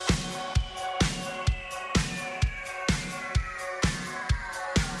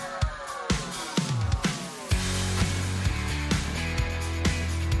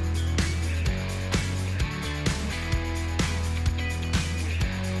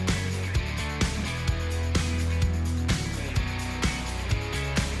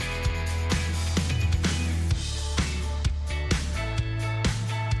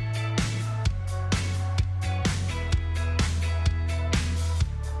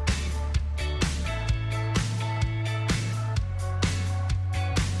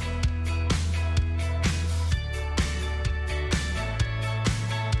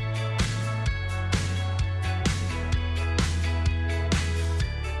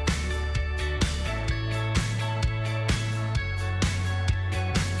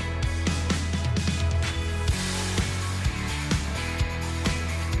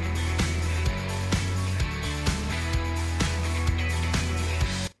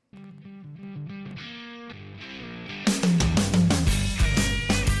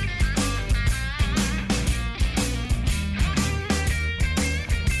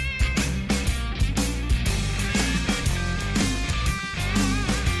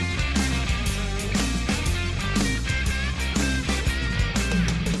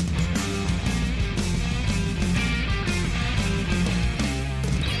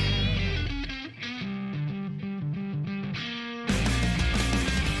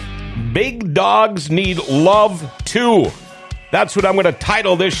Big Dogs Need Love Too. That's what I'm going to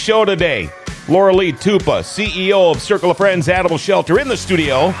title this show today. Lauralee Tupa, CEO of Circle of Friends Animal Shelter, in the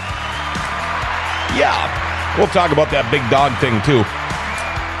studio. Yeah, we'll talk about that big dog thing too.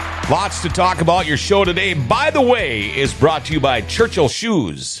 Lots to talk about. Your show today, by the way, is brought to you by Churchill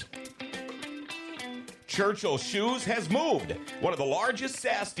Shoes. Churchill Shoes has moved. One of the largest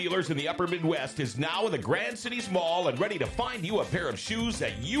SAS dealers in the upper Midwest is now in the Grand Cities Mall and ready to find you a pair of shoes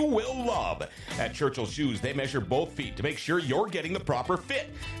that you will love. At Churchill Shoes, they measure both feet to make sure you're getting the proper fit.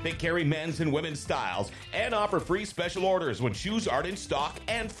 They carry men's and women's styles and offer free special orders when shoes aren't in stock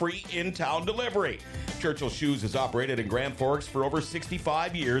and free in-town delivery. Churchill Shoes has operated in Grand Forks for over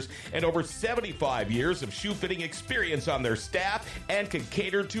 65 years and over 75 years of shoe fitting experience on their staff and can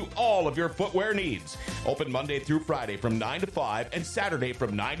cater to all of your footwear needs. Open Monday through Friday from 9 to 5 and Saturday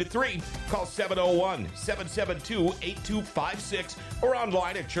from 9 to 3. Call 701-772-8256 or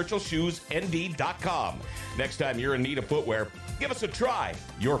online at churchillshoesnd.com. Next time you're in need of footwear, give us a try.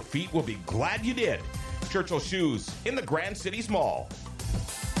 Your feet will be glad you did. Churchill Shoes in the Grand Cities Mall.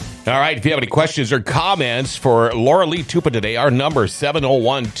 All right, if you have any questions or comments for Lauralee Tupa today, our number is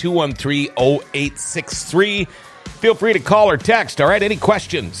 701-213-0863. Feel free to call or text, all right? Any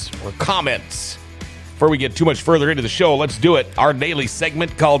questions or comments? Before we get too much further into the show, let's do it. Our daily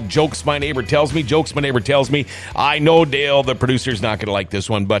segment called Jokes My Neighbor Tells Me. Jokes My Neighbor Tells Me. I know Dale, the producer's not going to like this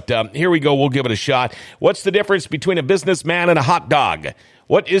one, but here we go. We'll give it a shot. What's the difference between a businessman and a hot dog?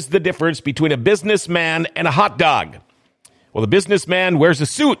 What is the difference between a businessman and a hot dog? Well, the businessman wears a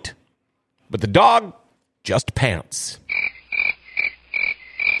suit, but the dog, just pants.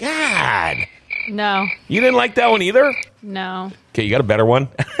 God. No. You didn't like that one either? No. Okay, you got a better one?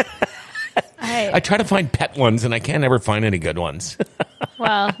 Hey. I try to find pet ones, and I can't ever find any good ones.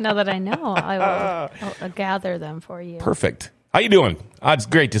 Well, now that I know, I'll gather them for you. Perfect. How you doing? It's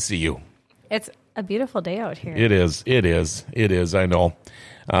great to see you. It's a beautiful day out here. It is. It is. It is. I know.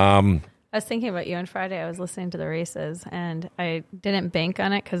 I was thinking about you on Friday. I was listening to the races, and I didn't bank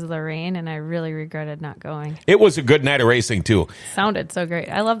on it because of the rain, and I really regretted not going. It was a good night of racing, too. Sounded so great.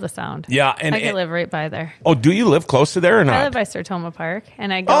 I love the sound. Yeah. And I could live right by there. Oh, do you live close to there or not? I live by Sertoma Park,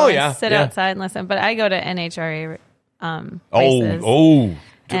 and I go and sit outside and listen. But I go to NHRA races. Oh.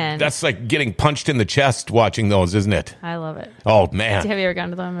 And that's like getting punched in the chest watching those, isn't it? I love it. Oh, man. Have you ever gone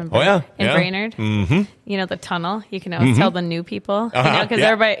to them in Mm-hmm. Brainerd? You know, the tunnel. You can always tell the new people. Because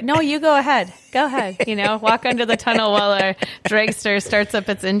everybody, no, you go ahead. Go ahead. Walk under the tunnel while a dragster starts up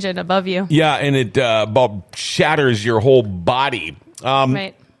its engine above you. Yeah, and it about shatters your whole body.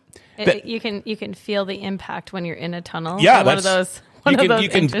 Right. You can feel the impact when you're in a tunnel. Yeah, one of those.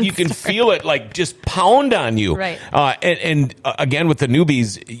 You can feel it like just pound on you. Right. And again, with the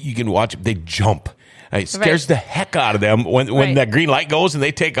newbies, you can watch them. They jump. It scares the heck out of them when that green light goes and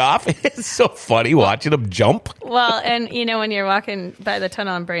they take off. It's so funny watching them jump. Well, and when you're walking by the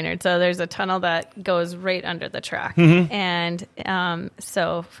tunnel in Brainerd, so there's a tunnel that goes right under the track. Mm-hmm. And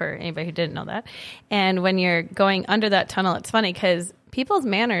so for anybody who didn't know that, and when you're going under that tunnel, it's funny because people's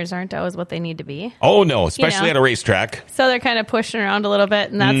manners aren't always what they need to be. Oh, no, especially at a racetrack. So they're kind of pushing around a little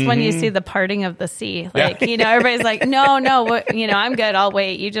bit, and that's when you see the parting of the sea. Like, everybody's like, no, I'm good, I'll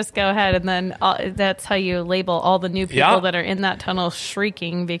wait. You just go ahead, and then that's how you label all the new people that are in that tunnel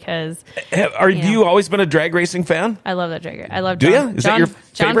shrieking because... Have you always been a drag racing fan? I love that dragger. I love John. Do you? Is that your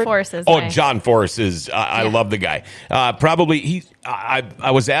favorite? John Force is John Force is... I love the guy. Probably,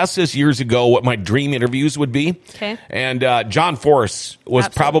 I was asked this years ago what my dream interviews would be. Okay. And John Force was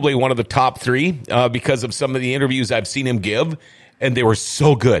probably one of the top three because of some of the interviews I've seen him give, and they were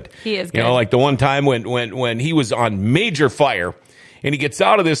so good. He is good. Like the one time when he was on major fire, and he gets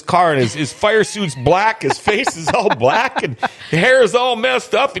out of this car, and his fire suit's black, his face is all black, and the hair is all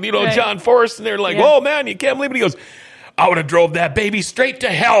messed up, and John Force, and they're like, "Oh man, you can't believe it." He goes, I would have drove that baby straight to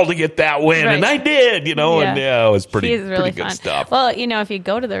hell to get that win, and I did, and it was pretty good fun stuff. Well, if you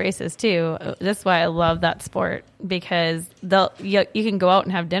go to the races too, this is why I love that sport because you can go out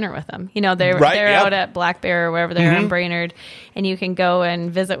and have dinner with them. They're out at Black Bear or wherever they're in Brainerd, and you can go and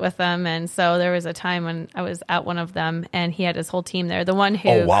visit with them. And so there was a time when I was at one of them, and he had his whole team there. The one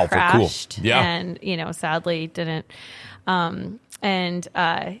who crashed and sadly didn't.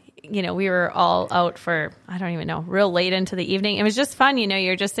 We were all out for, I don't even know, real late into the evening. It was just fun.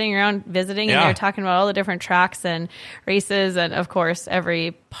 You're just sitting around visiting and you're talking about all the different tracks and races and, of course,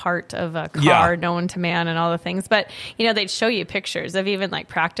 every part of a car known to man and all the things. But, they'd show you pictures of even like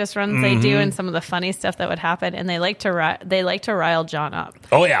practice runs they do and some of the funny stuff that would happen. And they like to rile John up.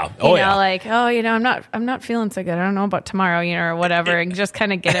 Oh, yeah. I'm not feeling so good. I don't know about tomorrow, or whatever. And just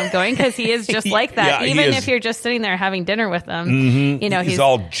kind of get him going because he is just like that. Even if you're just sitting there having dinner with him, he's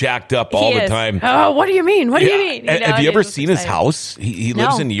all jacked jacked up all the time. Oh, what do you mean? What do you mean? Have you ever seen his house? He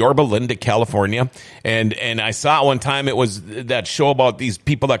lives in Yorba Linda, California. And I saw it one time. It was that show about these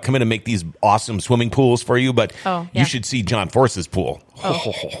people that come in and make these awesome swimming pools for you. But you should see John Force's pool.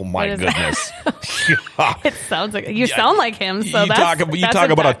 Oh my goodness. It sounds like you sound like him. So you talk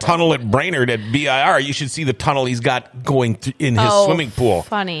about a tunnel at Brainerd at BIR. You should see the tunnel he's got going in his swimming pool.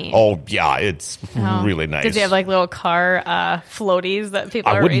 Funny. Oh yeah, it's really nice. Does he have like little car floaties that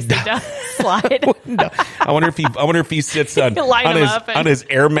people are racing down slide? I wonder if he sits on his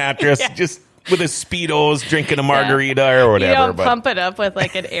air mattress just with his Speedos, drinking a margarita or whatever. You don't pump it up with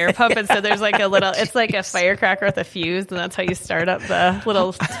like an air pump, and so there's like a little. It's like a firecracker with a fuse, and that's how you start up the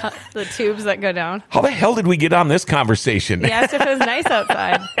little the tubes that go down. How the hell did we get on this conversation? He asked if it was nice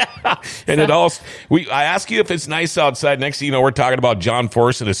outside, I ask you if it's nice outside. Next thing you know, we're talking about John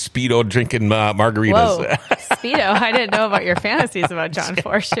Force and a Speedo drinking margaritas. Whoa, Speedo! I didn't know about your fantasies about John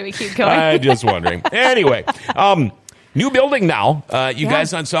Force. Should we keep going? I'm just wondering. Anyway. New building now. You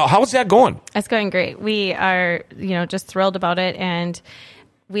guys on so how's that going? It's going great. We are, just thrilled about it, and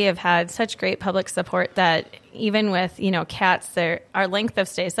we have had such great public support that even with, cats, our length of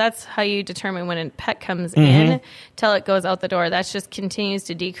stay. So that's how you determine when a pet comes in till it goes out the door. That just continues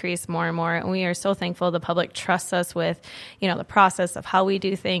to decrease more and more. And we are so thankful the public trusts us with, the process of how we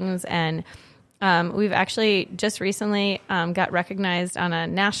do things. And we've actually just recently got recognized on a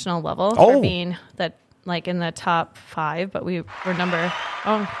national level for being like in the top 5, but we were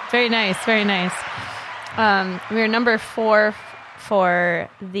very nice. We were number 4 for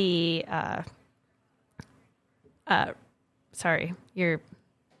the, sorry, your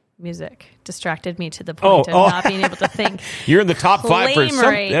music distracted me to the point of not being able to think. You're in the top 5 for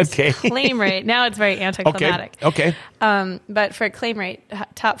something. Okay. Claim rate. Now it's very anticlimactic. Okay. But for claim rate,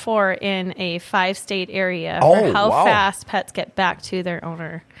 top 4 in a 5-state area for how fast pets get back to their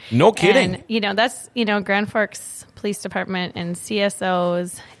owner. No kidding. And, that's, Grand Forks Police Department and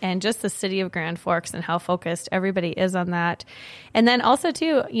CSOs and just the city of Grand Forks and how focused everybody is on that. And then also,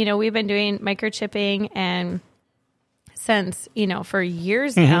 too, we've been doing microchipping and since, for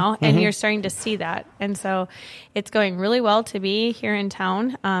years now, and you're starting to see that. And so it's going really well to be here in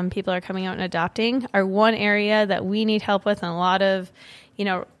town. People are coming out and adopting. Our one area that we need help with and a lot of,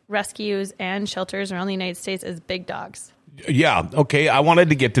 rescues and shelters around the United States is big dogs. Yeah. Okay. I wanted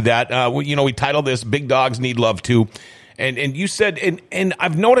to get to that. We titled this Big Dogs Need Love Too. And you said, and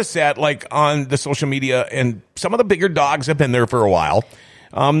I've noticed that like on the social media, and some of the bigger dogs have been there for a while.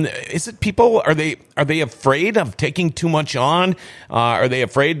 Is it people? Are they afraid of taking too much on? Are they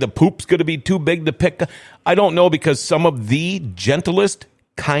afraid the poop's going to be too big to pick? I don't know, because some of the gentlest,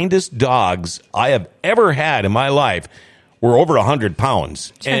 kindest dogs I have ever had in my life were over 100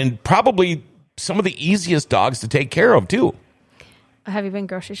 pounds, and probably some of the easiest dogs to take care of too. Have you been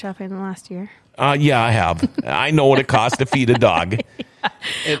grocery shopping in the last year? Yeah, I have. I know what it costs to feed a dog.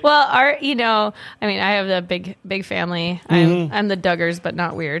 Well, I have the big family. I'm the Duggars, but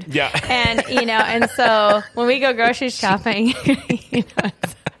not weird. Yeah. And, and so when we go grocery shopping,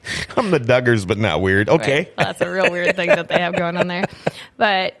 I'm the Duggars, but not weird. Okay. Right. Well, that's a real weird thing that they have going on there.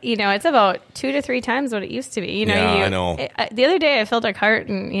 But, it's about 2 to 3 times what it used to be. I know. The other day I filled a cart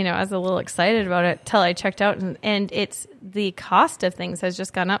and, I was a little excited about it till I checked out. And it's the cost of things has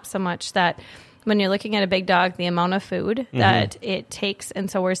just gone up so much that when you're looking at a big dog, the amount of food that it takes.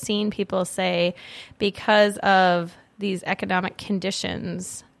 And so we're seeing people say, because of these economic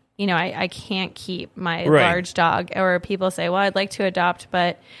conditions, I can't keep my large dog. Or people say, well, I'd like to adopt,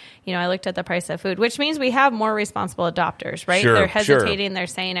 but, I looked at the price of food, which means we have more responsible adopters, right? Sure, they're hesitating. They're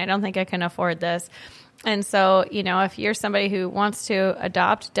saying, I don't think I can afford this. And so, if you're somebody who wants to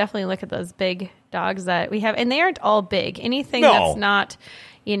adopt, definitely look at those big dogs that we have. And they aren't all big. Anything that's not,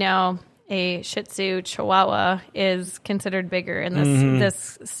 a Shih Tzu Chihuahua is considered bigger in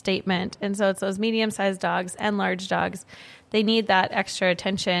this statement. And so it's those medium-sized dogs and large dogs. They need that extra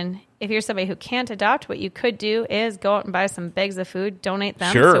attention. If you're somebody who can't adopt, what you could do is go out and buy some bags of food, donate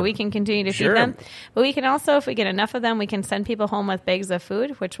them so we can continue to feed them. But we can also, if we get enough of them, we can send people home with bags of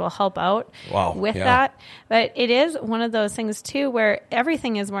food, which will help out with that. But it is one of those things, too, where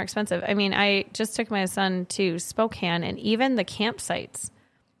everything is more expensive. I mean, I just took my son to Spokane, and even the campsites,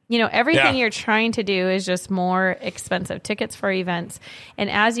 everything you're trying to do is just more expensive. Tickets for events. And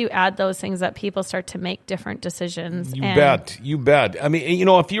as you add those things up, people start to make different decisions. You bet. I mean,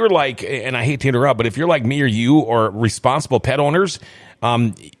 if you're like, and I hate to interrupt, but if you're like me or you or responsible pet owners,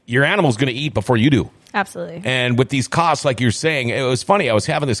 your animal's going to eat before you do. Absolutely. And with these costs, like you're saying, it was funny. I was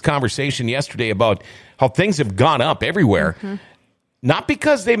having this conversation yesterday about how things have gone up everywhere. Not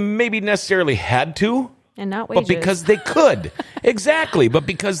because they maybe necessarily had to, And not wages. But because they could. Exactly. But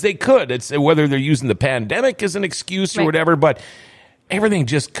because they could. It's whether they're using the pandemic as an excuse or whatever, but everything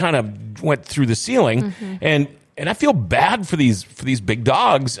just kind of went through the ceiling. And I feel bad for these big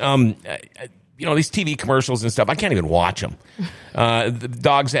dogs. These TV commercials and stuff, I can't even watch them. The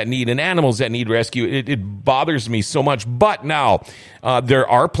dogs that need and animals that need rescue, it bothers me so much. But now, there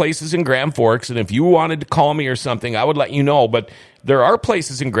are places in Grand Forks, and if you wanted to call me or something, I would let you know. But there are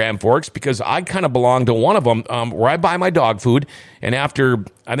places in Grand Forks, because I kind of belong to one of them, where I buy my dog food, and after,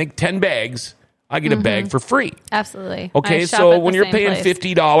 I think, 10 bags, I get a bag for free. Absolutely. Okay, so when you're paying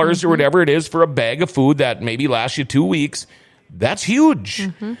 $50 or whatever it is for a bag of food that maybe lasts you 2 weeks, that's huge.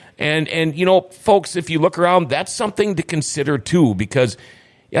 And folks, if you look around, that's something to consider too, because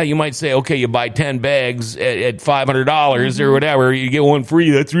you might say, okay, you buy 10 bags at $500 or whatever, you get one free.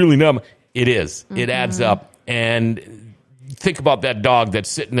 That's really numb. It is. It adds up. And think about that dog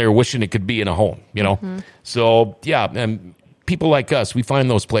that's sitting there wishing it could be in a home, So, and people like us, we find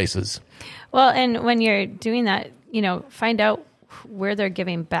those places. Well, and when you're doing that, find out where they're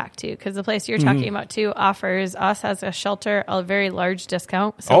giving back to, because the place you're talking about too offers us as a shelter a very large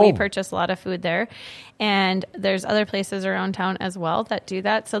discount. So we purchase a lot of food there, and there's other places around town as well that do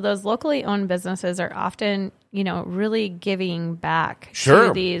that. So those locally owned businesses are often, really giving back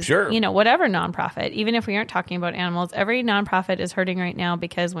to these, whatever nonprofit. Even if we aren't talking about animals, every nonprofit is hurting right now,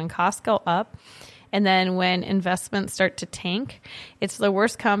 because when costs go up, and then when investments start to tank, it's the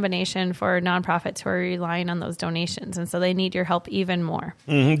worst combination for nonprofits who are relying on those donations. And so they need your help even more.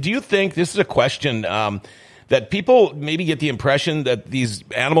 Do you think, this is a question, that people maybe get the impression that these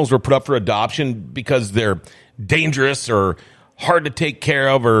animals were put up for adoption because they're dangerous or hard to take care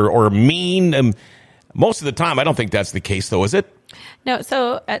of or mean? Most of the time, I don't think that's the case, though, is it? No,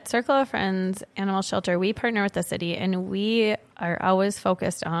 so at Circle of Friends Animal Shelter, we partner with the city, and we are always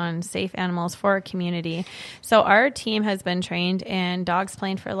focused on safe animals for our community. So our team has been trained in Dogs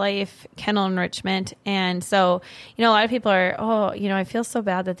Playing for Life, kennel enrichment. And so, a lot of people are, I feel so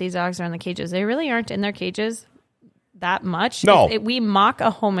bad that these dogs are in the cages. They really aren't in their cages that much. No. We mock a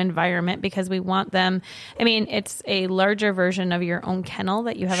home environment because we want them. I mean, it's a larger version of your own kennel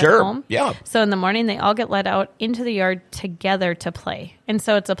that you have at home. Yeah. So in the morning, they all get let out into the yard together to play. And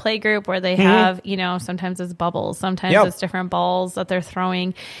so it's a play group where they have, sometimes it's bubbles, sometimes it's different balls that they're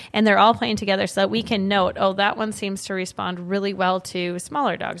throwing, and they're all playing together so that we can note, that one seems to respond really well to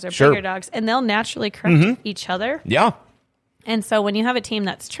smaller dogs or bigger dogs, and they'll naturally correct each other. Yeah. And so when you have a team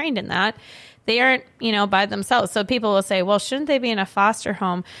that's trained in that, they aren't, by themselves. So people will say, well, shouldn't they be in a foster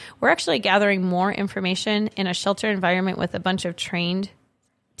home? We're actually gathering more information in a shelter environment with a bunch of trained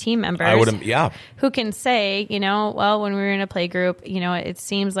team members who can say, when we were in a play group, it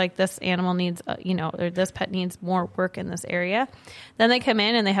seems like this animal needs, or this pet needs more work in this area. Then they come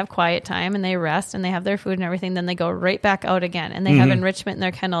in and they have quiet time and they rest and they have their food and everything. Then they go right back out again, and they have enrichment in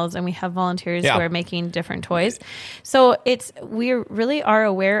their kennels, and we have volunteers who are making different toys. So we really are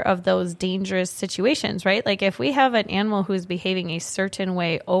aware of those dangerous situations, right? Like if we have an animal who's behaving a certain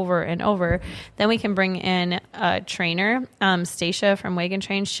way over and over, then we can bring in a trainer, Stacia from Wagon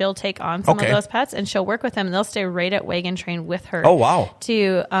Train. She'll take on some of those pets, and she'll work with them, and they'll stay right at Wagon Train with her. Oh, wow.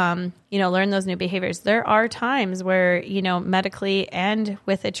 To, learn those new behaviors. There are times where, medically and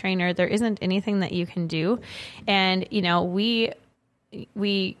with a trainer, there isn't anything that you can do. And, we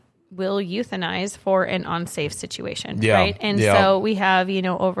will euthanize for an unsafe situation, right? And so we have,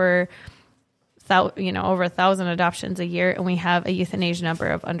 over 1,000 adoptions a year, and we have a euthanasia number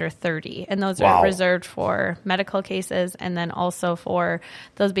of under 30. And those are reserved for medical cases, and then also for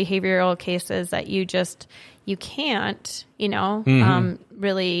those behavioral cases that you can't,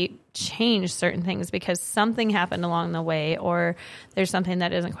 really change certain things because something happened along the way, or there's something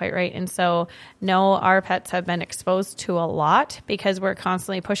that isn't quite right. And so, no, our pets have been exposed to a lot because we're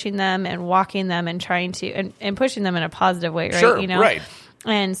constantly pushing them and walking them and trying to, and pushing them in a positive way, right? Sure, right.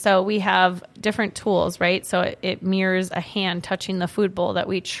 And so we have different tools, right? So it mirrors a hand touching the food bowl that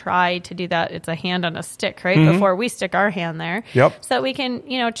we try to do that. It's a hand on a stick, right? Before we stick our hand there. Yep. So that we can,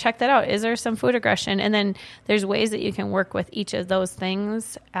 check that out. Is there some food aggression? And then there's ways that you can work with each of those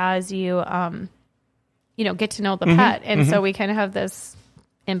things as you, get to know the pet. And so we kind of have this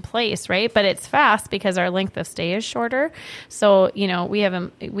in place, right? But it's fast because our length of stay is shorter. So, we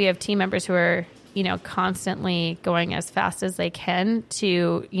have team members who are, constantly going as fast as they can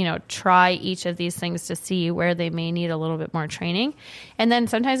to, try each of these things to see where they may need a little bit more training. And then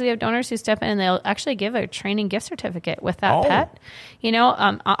sometimes we have donors who step in and they'll actually give a training gift certificate with that pet.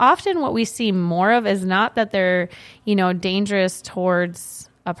 Often what we see more of is not that they're, dangerous towards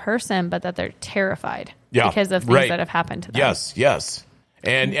a person, but that they're terrified because of things that have happened to them. Yes.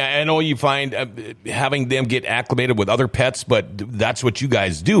 And I know you find having them get acclimated with other pets, but that's what you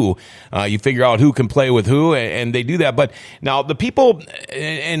guys do. You figure out who can play with who, and they do that. But now the people,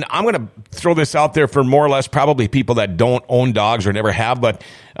 and I'm going to throw this out there for more or less probably people that don't own dogs or never have, but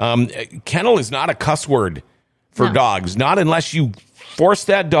kennel is not a cuss word for dogs, not unless you force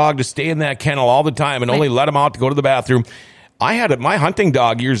that dog to stay in that kennel all the time and only let him out to go to the bathroom. I had my hunting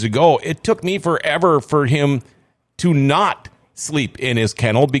dog years ago. It took me forever for him to not sleep in his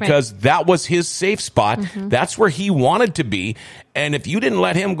kennel because that was his safe spot. Mm-hmm. That's where he wanted to be. And if you didn't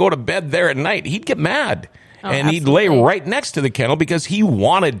let him go to bed there at night, he'd get mad. And absolutely. He'd lay right next to the kennel because he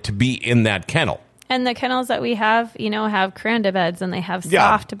wanted to be in that kennel. And the kennels that we have, have Kuranda beds, and they have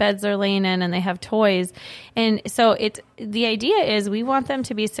soft beds they're laying in, and they have toys. And so the idea is we want them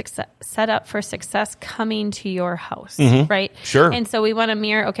to be set up for success coming to your house, right? Sure. And so we want to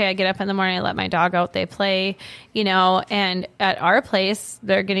mirror, okay, I get up in the morning, I let my dog out, they play, and at our place,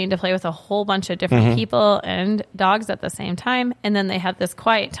 they're getting to play with a whole bunch of different people and dogs at the same time. And then they have this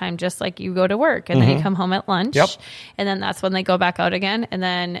quiet time, just like you go to work, and then you come home at lunch. Yep. And then that's when they go back out again. And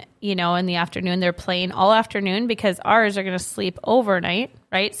then, in the afternoon, they're playing all afternoon because ours are going to sleep overnight,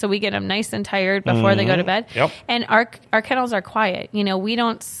 right? So we get them nice and tired before they go to bed. Yep. And our kennels are quiet. We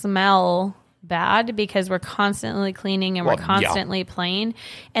don't smell bad because we're constantly cleaning and we're constantly playing.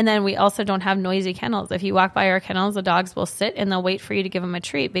 And then we also don't have noisy kennels. If you walk by our kennels, the dogs will sit and they'll wait for you to give them a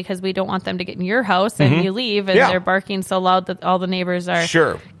treat because we don't want them to get in your house and you leave and they're barking so loud that all the neighbors are,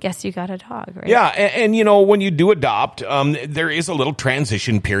 guess you got a dog, right? Yeah. And when you do adopt, there is a little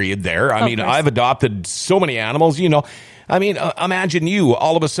transition period there. I mean, I've adopted so many animals, imagine you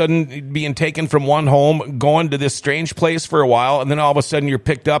all of a sudden being taken from one home, going to this strange place for a while, and then all of a sudden you're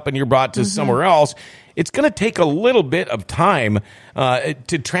picked up and you're brought to somewhere else. It's going to take a little bit of time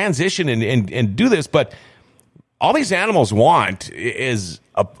to transition and do this, but all these animals want is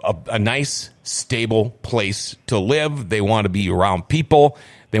a nice, stable place to live. They want to be around people.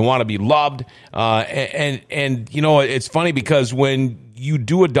 They want to be loved. And it's funny because when you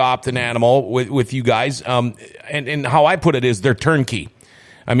do adopt an animal with you guys, and how I put it is they're turnkey.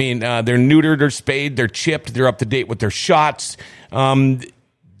 I mean, they're neutered, they're spayed, they're chipped, they're up to date with their shots.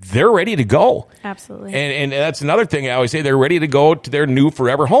 They're ready to go. Absolutely. And that's another thing I always say, they're ready to go to their new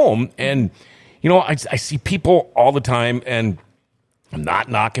forever home. And, I see people all the time, and I'm not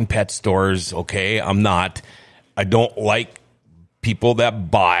knocking pet stores, okay? I'm not. I don't like people that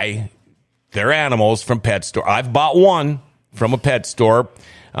buy their animals from pet store. I've bought one from a pet store.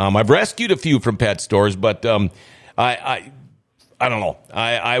 I've rescued a few from pet stores, but I don't know.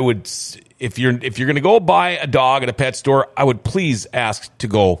 I would, if you're going to go buy a dog at a pet store, I would please ask to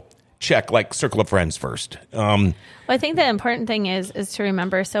go check like Circle of Friends first. Well, I think the important thing is to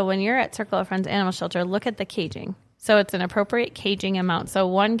remember. So when you're at Circle of Friends Animal Shelter, look at the caging. So it's an appropriate caging amount. So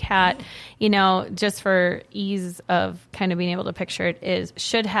one cat, just for ease of kind of being able to picture it,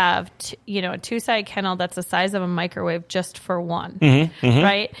 should have, a two-side kennel that's the size of a microwave just for one,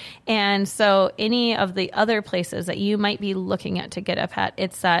 right? And so any of the other places that you might be looking at to get a pet,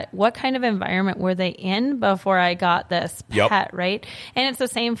 it's that what kind of environment were they in before I got this pet, right? And it's the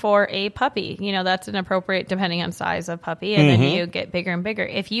same for a puppy. That's an appropriate, depending on size of puppy, and then you get bigger and bigger.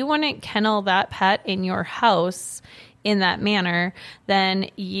 If you wouldn't kennel that pet in your house in that manner, then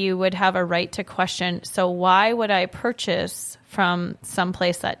you would have a right to question, so why would I purchase from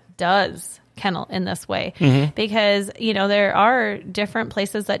someplace that does kennel in this way? Because, there are different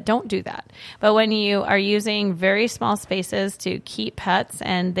places that don't do that. But when you are using very small spaces to keep pets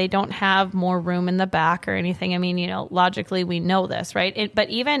and they don't have more room in the back or anything, logically we know this, right? But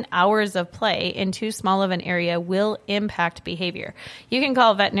even hours of play in too small of an area will impact behavior. You can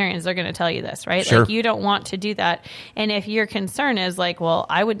call veterinarians, they're going to tell you this, right? Sure. Like, you don't want to do that. And if your concern is like, well,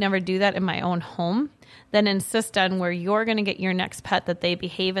 I would never do that in my own home, then insist on where you're going to get your next pet that they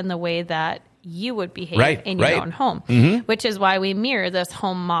behave in the way that you would behave in your own home, which is why we mirror this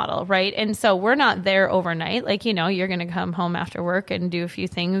home model, right? And so we're not there overnight. Like, you're going to come home after work and do a few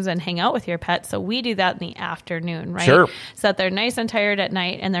things and hang out with your pet. So we do that in the afternoon, right? Sure. So that they're nice and tired at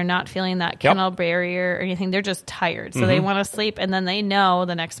night and they're not feeling that kennel barrier or anything. They're just tired. So they want to sleep, and then they know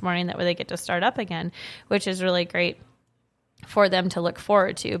the next morning that they get to start up again, which is really great for them to look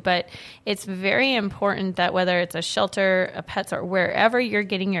forward to. But it's very important that whether it's a shelter, a pets, or wherever you're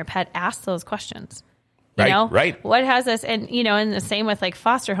getting your pet, ask those questions. Right. What has this, and, and the same with like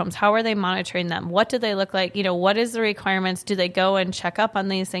foster homes, how are they monitoring them? What do they look like? What is the requirements? Do they go and check up on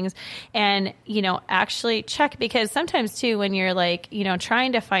these things and, actually check? Because sometimes too, when you're like,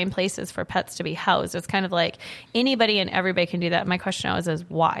 trying to find places for pets to be housed, it's kind of like anybody and everybody can do that. My question always is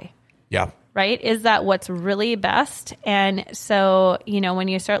why? Yeah. right? Is that what's really best? And so, when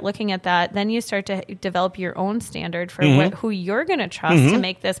you start looking at that, then you start to develop your own standard for who you're going to trust to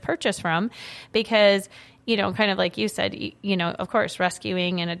make this purchase from, because kind of like you said, of course,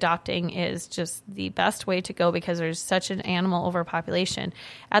 rescuing and adopting is just the best way to go because there's such an animal overpopulation.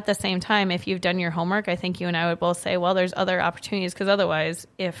 At the same time, if you've done your homework, I think you and I would both say, well, there's other opportunities, because otherwise,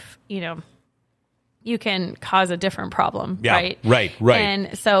 if, you can cause a different problem, right? Right.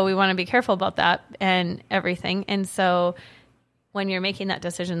 And so we want to be careful about that and everything. And so when you're making that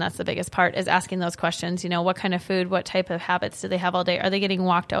decision, that's the biggest part, is asking those questions. What kind of food, what type of habits do they have all day? Are they getting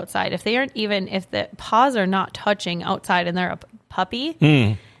walked outside? If the paws are not touching outside and they're a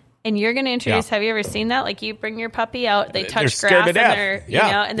puppy, and you're going to introduce, have you ever seen that? Like, you bring your puppy out, they touch grass, and they're,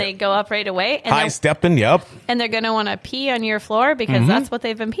 and they go up right away. And high stepping, and they're going to want to pee on your floor because that's what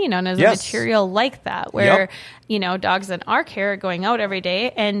they've been peeing on, is a material like that, where, dogs in our care are going out every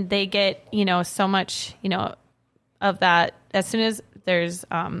day and they get, so much, of that. As soon as there's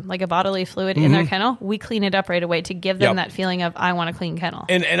like a bodily fluid in their kennel, we clean it up right away to give them that feeling of, I want a clean kennel.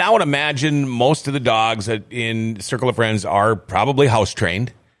 And I would imagine most of the dogs in Circle of Friends are probably house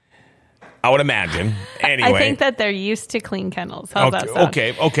trained. I would imagine. Anyway, I think that they're used to clean kennels. How's that sound?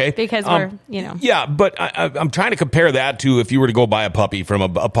 Okay. Because we're, Yeah, but I'm trying to compare that to if you were to go buy a puppy from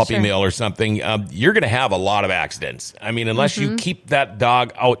a puppy mill or something. You're going to have a lot a accidents. I mean, unless you keep that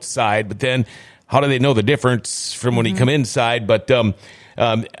dog outside. But then, how do they know the difference from when you come inside? But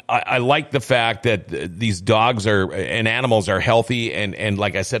I like the fact that these dogs and animals are healthy and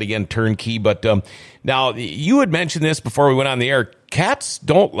like I said again, turnkey. But now you had mentioned this before we went on the air. Cats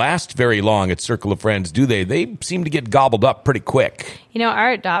don't last very long at Circle of Friends, do they? They seem to get gobbled up pretty quick.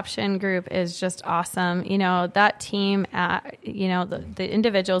 Our adoption group is just awesome. That team at, the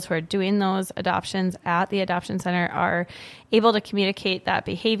individuals who are doing those adoptions at the adoption center are able to communicate that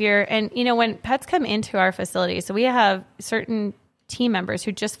behavior. And, when pets come into our facility, so we have certain team members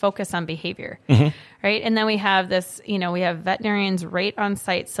who just focus on behavior, right? And then we have this, we have veterinarians right on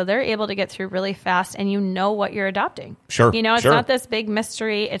site, so they're able to get through really fast, and what you're adopting. Sure. It's not this big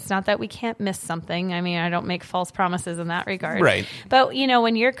mystery. It's not that we can't miss something. I mean, I don't make false promises in that regard. Right. But,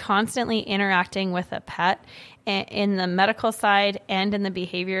 when you're constantly interacting with a pet in the medical side and in the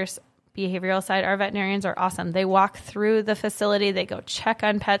behavioral side, our veterinarians are awesome. They walk through the facility. They go check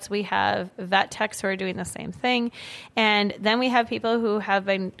on pets. We have vet techs who are doing the same thing. And then we have people who have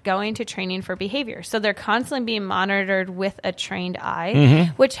been going to training for behavior. So they're constantly being monitored with a trained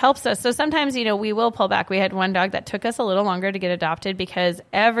eye, which helps us. So sometimes, we will pull back. We had one dog that took us a little longer to get adopted because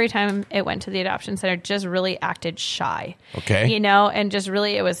every time it went to the adoption center, just really acted shy. Okay. And just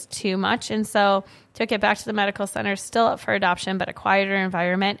really, it was too much. And so took it back to the medical center, still up for adoption, but a quieter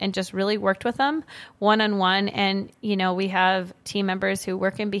environment, and just really worked with them one-on-one. And, we have team members who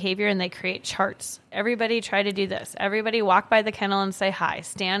work in behavior and they create charts. Everybody try to do this. Everybody walk by the kennel and say hi,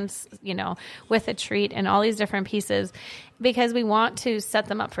 stand, with a treat and all these different pieces, because we want to set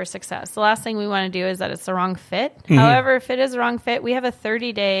them up for success. The last thing we want to do is that it's the wrong fit. However, if it is the wrong fit, we have a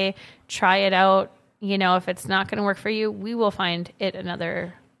 30-day try it out. If it's not going to work for you, we will find it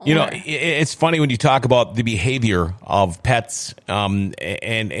another. It's funny when you talk about the behavior of pets and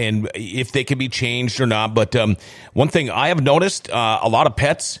if they can be changed or not. But one thing I have noticed, a lot of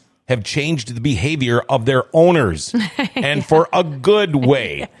pets have changed the behavior of their owners and for a good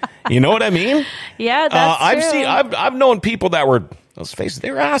way. You know what I mean? Yeah, that's true. I've known people that were, let's face it, they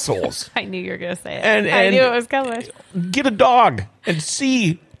were assholes. I knew you were going to say it. And I knew it was coming. Get a dog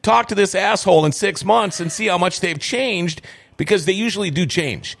and talk to this asshole in 6 months and see how much they've changed. Because they usually do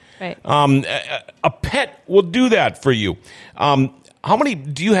change. Right. A pet will do that for you.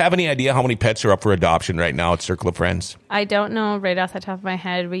 Do you have any idea how many pets are up for adoption right now at Circle of Friends? I don't know right off the top of my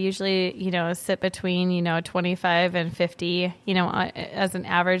head. We usually, sit between, 25 and 50, as an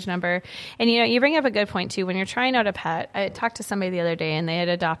average number. And, you bring up a good point too. When you're trying out a pet, I talked to somebody the other day and they had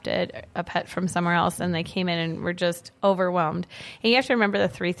adopted a pet from somewhere else and they came in and were just overwhelmed. And you have to remember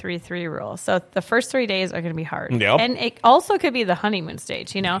the 3-3-3 rule. So the first 3 days are going to be hard. Yep. And it also could be the honeymoon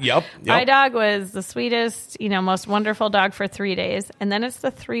stage, Yep. My dog was the sweetest, most wonderful dog for 3 days. And then it's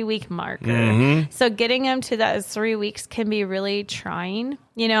the 3-week marker. So getting him to that 3 weeks can be really trying.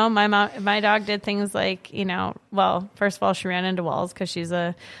 My dog did things like, well, first of all, she ran into walls because she's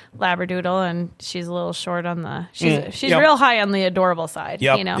a Labradoodle and she's a little short on the, she's real high on the adorable side.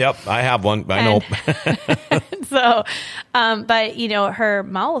 Yep, you know? Yep, I have one. I know. So, but you know, her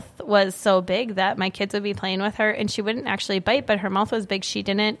mouth was so big that my kids would be playing with her and she wouldn't actually bite, but her mouth was big. She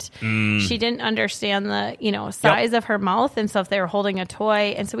didn't understand the, you know, size of her mouth. And so if they were holding a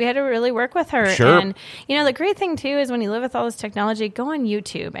toy, and so we had to really work with her. Sure. And, you know, the great thing too is when you live with all this technology, go on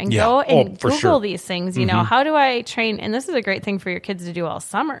YouTube and go and Google these things. You know, how do I train? And this is a great thing for your kids to do all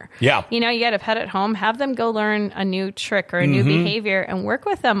summer. Yeah. You know, you got a pet at home, have them go learn a new trick or a new behavior and work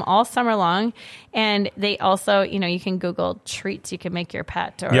with them all summer long. And they also, you know, you can Google treats you can make your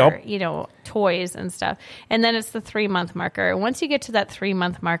pet or, you know, toys and stuff. And then it's the 3-month marker. Once you get to that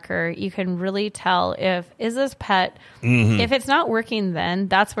 3-month marker, you can really tell is this pet, if it's not working, then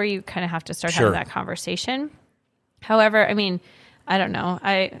that's where you kind of have to start having that conversation. However, I mean, I don't know.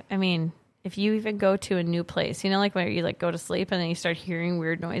 I mean, if you even go to a new place, you know, like when you like go to sleep and then you start hearing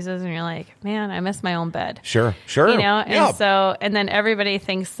weird noises and you're like, man, I miss my own bed. Sure. You know, and so, and then everybody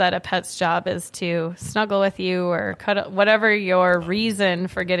thinks that a pet's job is to snuggle with you or whatever your reason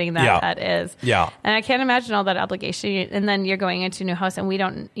for getting that pet is. Yeah. And I can't imagine all that obligation. And then you're going into a new house and we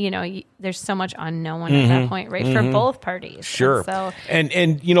don't, you know, there's so much unknown at that point, right? For both parties. Sure.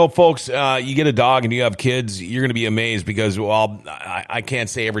 And you know, folks, you get a dog and you have kids, you're going to be amazed because, well, I can't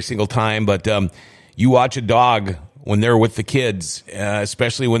say every single time, but you watch a dog when they're with the kids,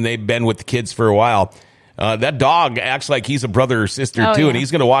 especially when they've been with the kids for a while. That dog acts like he's a brother or sister, too, and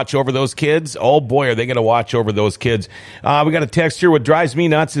he's going to watch over those kids. Oh, boy, are they going to watch over those kids. We got a text here. What drives me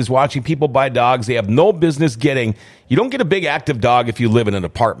nuts is watching people buy dogs they have no business getting. You don't get a big active dog if you live in an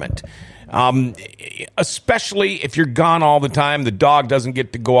apartment. Especially if you're gone all the time, the dog doesn't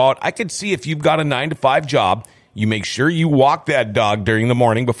get to go out. I could see if you've got a 9-to-5 job, you make sure you walk that dog during the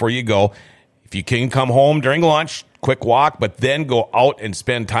morning before you go. If you can come home during lunch, quick walk, but then go out and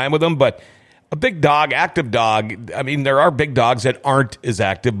spend time with them. But a big dog, active dog, I mean, there are big dogs that aren't as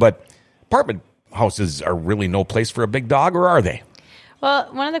active, but apartment houses are really no place for a big dog, or are they?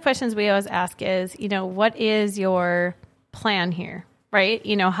 Well, one of the questions we always ask is, you know, what is your plan here? Right?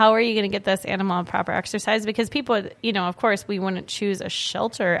 You know, how are you going to get this animal proper exercise? Because people, you know, of course, we wouldn't choose a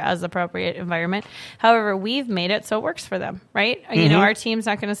shelter as the appropriate environment. However, we've made it so it works for them, right? You know, our team's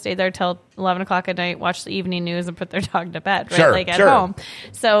not going to stay there till 11 o'clock at night, watch the evening news and put their dog to bed, right? At home.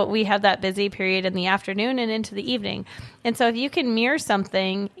 So we have that busy period in the afternoon and into the evening. And so if you can mirror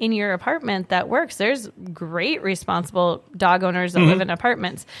something in your apartment that works, there's great responsible dog owners that live in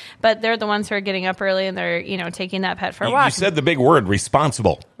apartments, but they're the ones who are getting up early and they're, you know, taking that pet for a walk. You said the big word,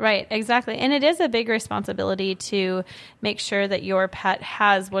 responsible. Right, exactly. And it is a big responsibility to make sure that your pet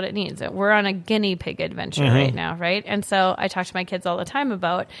has what it needs. We're on a guinea pig adventure right now, right? And so I talk to my kids all the time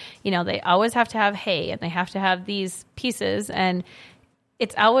about, you know, they always have to have hay and they have to have these pieces, and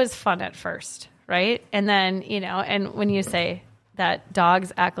it's always fun at first, right? And then, you know, and when you say that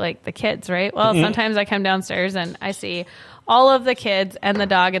dogs act like the kids, right? Well, sometimes I come downstairs and I see all of the kids and the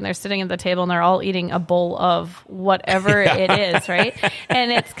dog, and they're sitting at the table and they're all eating a bowl of whatever it is, right?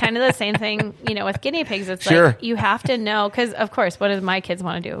 And it's kind of the same thing, you know, with guinea pigs. It's like you have to know, because of course, what does my kids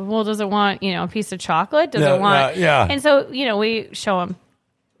want to do? Well, does it want, you know, a piece of chocolate? Does it want? And so, you know, we show them,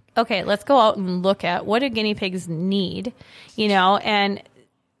 okay, let's go out and look at what do guinea pigs need, you know, and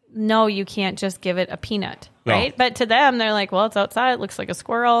no, you can't just give it a peanut. Right. But to them, they're like, well, it's outside. It looks like a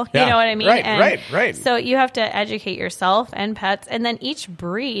squirrel. You know what I mean? Right. So you have to educate yourself and pets. And then each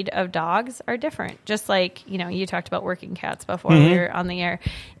breed of dogs are different. Just like, you know, you talked about working cats before we were on the air.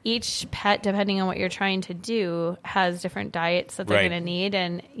 Each pet, depending on what you're trying to do, has different diets that they're going to need,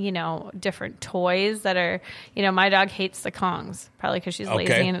 and, you know, different toys that are, you know, my dog hates the Kongs, probably because she's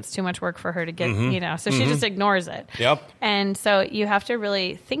lazy and it's too much work for her to get, you know, so she just ignores it. And so you have to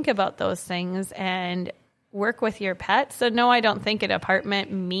really think about those things and work with your pet. So no, I don't think an apartment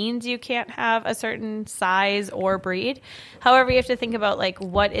means you can't have a certain size or breed. However, you have to think about, like,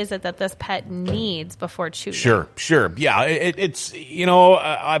 what is it that this pet needs before choosing. Sure. Yeah, it's, you know,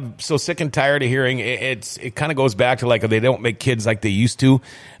 I'm so sick and tired of hearing it kind of goes back to, like, they don't make kids like they used to.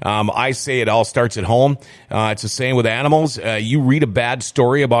 I say it all starts at home. It's the same with animals. You read a bad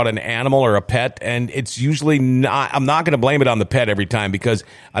story about an animal or a pet, and it's usually not, I'm not going to blame it on the pet every time, because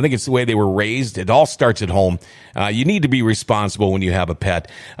I think it's the way they were raised. It all starts at home. You need to be responsible when you have a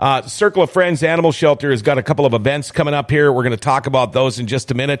pet. Circle of Friends Animal Shelter has got a couple of events coming up here. We're going to talk about those in just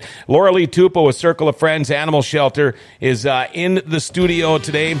a minute. Lauralee Tupa with Circle of Friends Animal Shelter is in the studio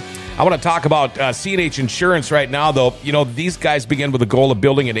today. I want to talk about C&H Insurance right now, though. You know, these guys begin with the goal of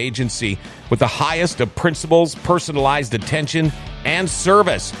building an agency with the highest of principles, personalized attention, and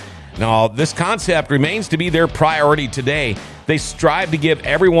service. Now, this concept remains to be their priority today. They strive to give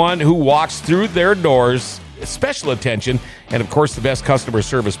everyone who walks through their doors special attention and, of course, the best customer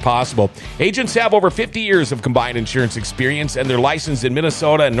service possible. Agents have over 50 years of combined insurance experience, and they're licensed in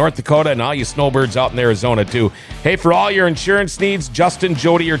Minnesota and North Dakota and all you snowbirds out in Arizona, too. Hey, for all your insurance needs, Justin,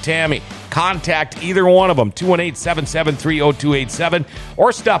 Jody, or Tammy, contact either one of them, 218-773-0287,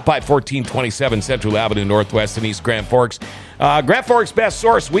 or stop by 1427 Central Avenue Northwest in East Grand Forks. Grand Forks' best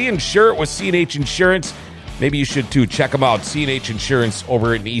source, we insure it with C&H Insurance. Maybe you should, too. Check them out, C&H Insurance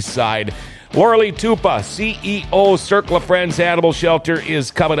over in East Side. Lauralee Tupa, CEO, Circle of Friends Animal Shelter,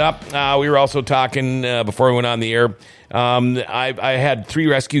 is coming up. We were also talking before we went on the air. I had 3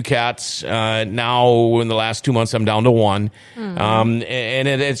 rescue cats. Now, in the last 2 months, I'm down to 1. And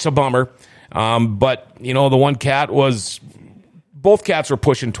it's a bummer. But, the one cat both cats were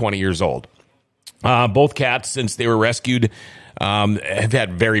pushing 20 years old. Both cats, since they were rescued, have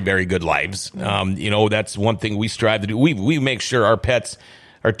had very, very good lives. That's one thing we strive to do. We make sure our pets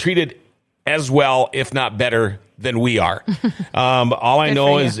are treated as well, if not better, than we are. All I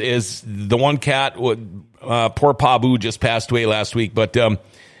know is the one cat, poor Pabu just passed away last week, but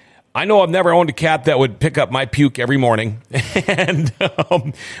I know I've never owned a cat that would pick up my puke every morning and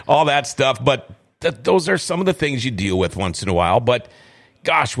all that stuff, but those are some of the things you deal with once in a while. But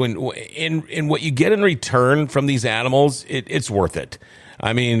gosh, when in what you get in return from these animals, it's worth it.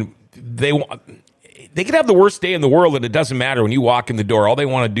 I mean, they could have the worst day in the world, and it doesn't matter when you walk in the door. All they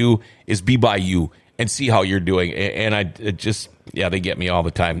want to do is be by you and see how you're doing. And they get me all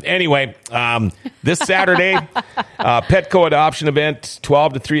the time. Anyway, this Saturday, Petco adoption event,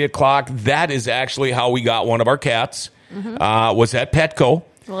 12 to 3 o'clock. That is actually how we got one of our cats, was at Petco.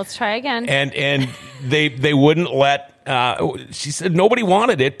 Well, let's try again. And they wouldn't let, she said nobody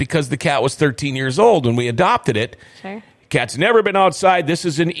wanted it because the cat was 13 years old when we adopted it. Sure. Cat's never been outside. This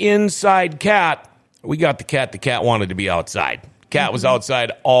is an inside cat. We got the cat. The cat wanted to be outside. Cat was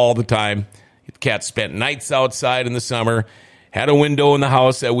outside all the time. The cat spent nights outside in the summer. Had a window in the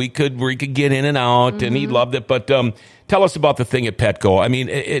house that where he could get in and out, and he loved it. But tell us about the thing at Petco. I mean,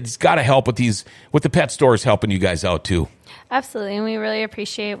 it's got to help with the pet stores helping you guys out too. Absolutely, and we really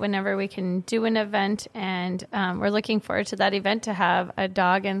appreciate whenever we can do an event, and we're looking forward to that event to have a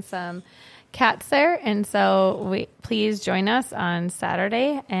dog and some cats there. And so please join us on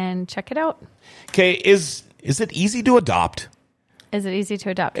Saturday and check it out. Okay, is it easy to adopt? Is it easy to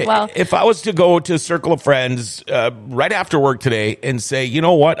adopt? Well, if I was to go to Circle of Friends right after work today and say, you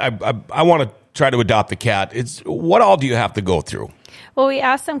know what, I want to try to adopt a cat, what all do you have to go through? Well, we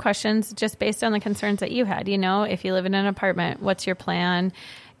asked some questions just based on the concerns that you had. If you live in an apartment, what's your plan?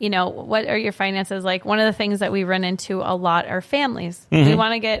 What are your finances like? One of the things that we run into a lot are families. We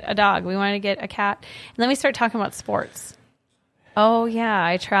want to get a dog. We want to get a cat. And then we start talking about sports. Oh, yeah,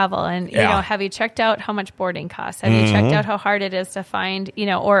 I travel. And, have you checked out how much boarding costs? Have you checked out how hard it is to find,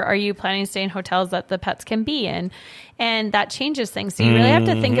 or are you planning to stay in hotels that the pets can be in? And that changes things. So you really have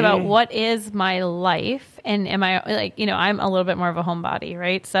to think about what is my life? And am I I'm a little bit more of a homebody,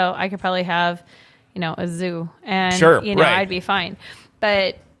 right? So I could probably have, a zoo and, sure, right. I'd be fine.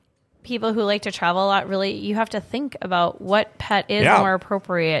 But people who like to travel a lot, really, you have to think about what pet is more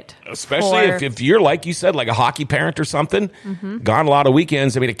appropriate. Especially if you're, like you said, like a hockey parent or something, gone a lot of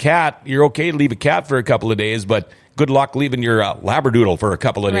weekends. I mean, a cat, you're okay to leave a cat for a couple of days, but good luck leaving your Labradoodle for a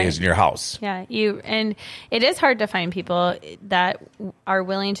couple of days in your house. Yeah, and it is hard to find people that are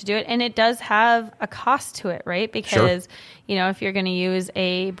willing to do it, and it does have a cost to it, right? Because if you're going to use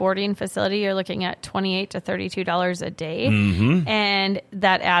a boarding facility, you're looking at $28 to $32 a day, and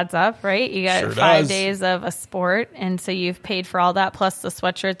that adds up, right? You got 5 days of a sport, and so you've paid for all that plus the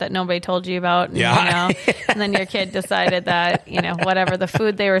sweatshirt that nobody told you about, and, and then your kid decided that whatever the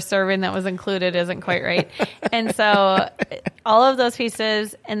food they were serving that was included isn't quite right, and so all of those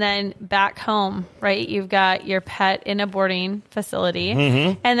pieces, and then back home, right? You've got your pet in a boarding facility,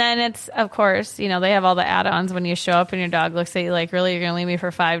 and then it's, of course, they have all the add-ons when you show up and your dog looks at you like, really, you're going to leave me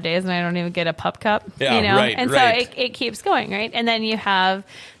for 5 days and I don't even get a pup cup? Right, and so it keeps going, right? And then you have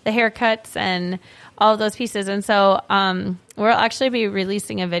the haircuts and all of those pieces. And so we'll actually be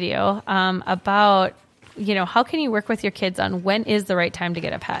releasing a video about, how can you work with your kids on when is the right time to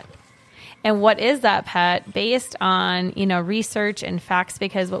get a pet? And what is that pet based on, research and facts?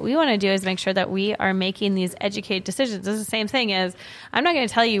 Because what we want to do is make sure that we are making these educated decisions. It's the same thing as, I'm not going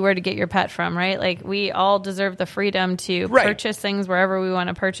to tell you where to get your pet from, right? Like, we all deserve the freedom to purchase things wherever we want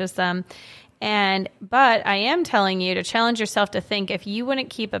to purchase them. But I am telling you to challenge yourself to think, if you wouldn't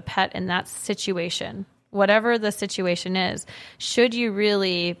keep a pet in that situation, whatever the situation is, should you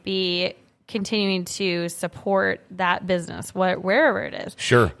really be continuing to support that business, wherever it is.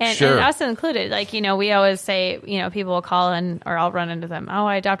 Sure. And us included. Like, we always say, people will call in, or I'll run into them. Oh,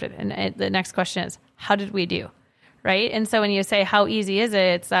 I adopted. And the next question is, how did we do? Right. And so when you say, how easy is it?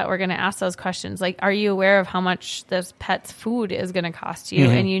 It's that we're going to ask those questions. Like, are you aware of how much this pet's food is going to cost you?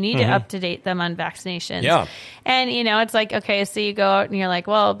 And you need to up to date them on vaccinations. Yeah. And, it's like, okay, so you go out and you're like,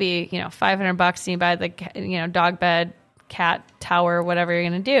 well, it'll be, $500 and you buy the, dog bed, cat tower, whatever you're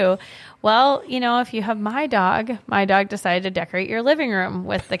going to do. Well, if you have my dog decided to decorate your living room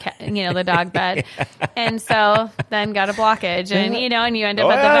with the cat, the dog bed. And so then got a blockage and, and you end up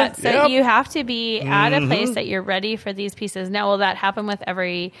at the vet. So you have to be at a place that you're ready for these pieces. Now, will that happen with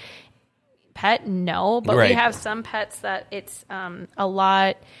every pet? No, but we have some pets that it's a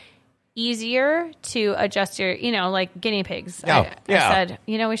lot easier to adjust your, like guinea pigs. I said,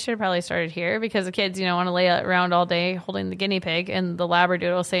 we should have probably started here because the kids, want to lay around all day holding the guinea pig and the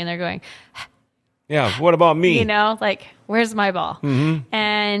Labradoodle saying they're going, yeah, what about me? Like, where's my ball?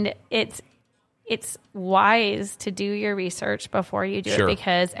 And it's wise to do your research before you do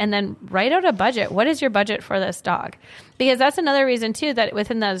it and then write out a budget. What is your budget for this dog? Because that's another reason too, that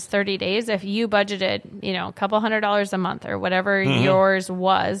within those 30 days, if you budgeted, a couple $100 a month or whatever yours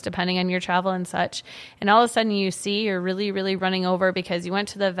was, depending on your travel and such, and all of a sudden you see you're really, really running over because you went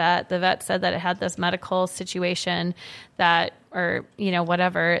to the vet said that it had this medical situation that, or,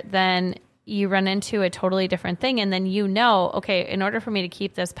 whatever, then you run into a totally different thing. And then, okay, in order for me to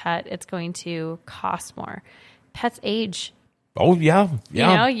keep this pet, it's going to cost more. Pets age. Oh, yeah.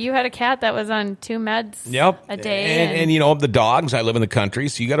 You had a cat that was on 2 meds a day. And the dogs, I live in the country,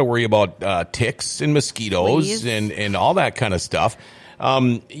 so you got to worry about ticks and mosquitoes and all that kind of stuff.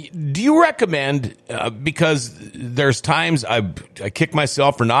 Do you recommend, because there's times I kick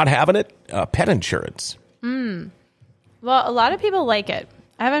myself for not having it, pet insurance? Well, a lot of people like it.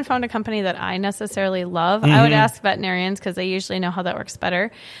 I haven't found a company that I necessarily love. I would ask veterinarians because they usually know how that works better.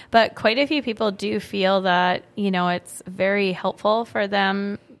 But quite a few people do feel that, it's very helpful for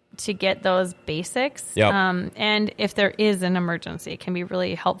them to get those basics. Yep. And if there is an emergency, it can be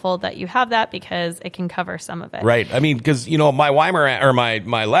really helpful that you have that because it can cover some of it. Right. I mean, because, my Weimar or my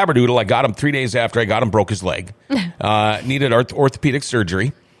Labradoodle, I got him 3 days after I got him, broke his leg, needed orthopedic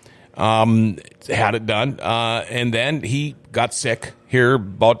surgery. Had it done. And then he got sick here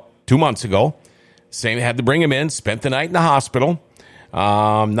about 2 months ago. Had to bring him in, spent the night in the hospital.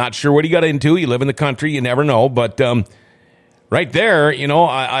 Not sure what he got into. You live in the country, you never know. But right there,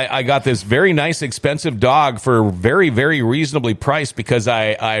 I got this very nice, expensive dog for very, very reasonably priced because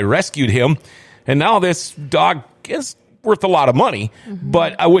I rescued him. And now this dog is worth a lot of money.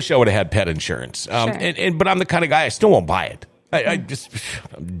 But I wish I would have had pet insurance. But I'm the kind of guy, I still won't buy it. I'm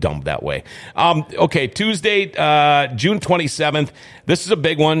dumb that way. Okay, Tuesday, June 27th. This is a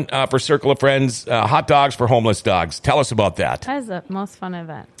big one for Circle of Friends. Hot dogs for homeless dogs. Tell us about that. That is the most fun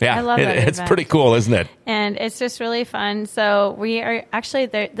event. Yeah, I love that it's event. pretty cool, isn't it? And it's just really fun. So we are actually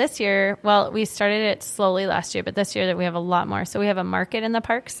there this year. Well, we started it slowly last year, but this year that we have a lot more. So we have a market in the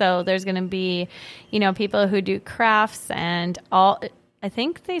park. So there's going to be, people who do crafts and all. I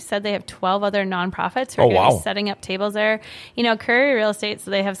think they said they have 12 other nonprofits who are going to be setting up tables there. Curry Real Estate, so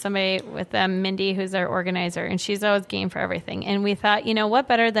they have somebody with them, Mindy, who's their organizer, and she's always game for everything. And we thought, what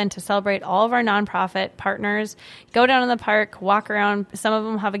better than to celebrate all of our nonprofit partners, go down in the park, walk around. Some of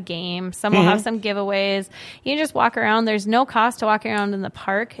them have a game. Some will have some giveaways. You can just walk around. There's no cost to walk around in the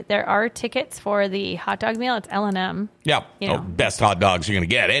park. There are tickets for the hot dog meal. It's L&M. Yeah, best hot dogs you're going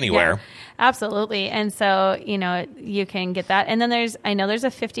to get anywhere. Yeah. Absolutely. And so, you can get that. And then there's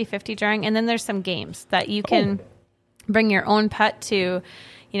a 50-50 drawing. And then there's some games that you can bring your own pet to.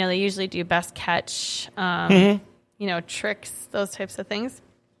 They usually do best catch, tricks, those types of things.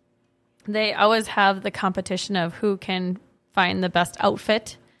 They always have the competition of who can find the best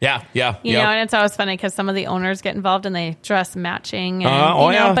outfit. Yeah. And it's always funny because some of the owners get involved and they dress matching.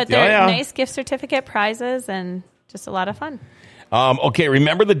 And, but they're nice gift certificate prizes and just a lot of fun. Okay,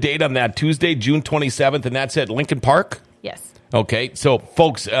 remember the date on that Tuesday, June 27th, and that's at Lincoln Park? Yes. Okay, so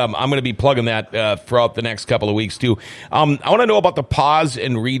folks, I'm going to be plugging that throughout the next couple of weeks too. I want to know about the Pause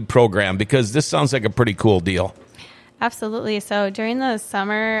and Read program because this sounds like a pretty cool deal. Absolutely. So during the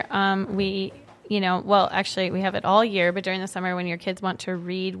summer, we have it all year, but during the summer when your kids want to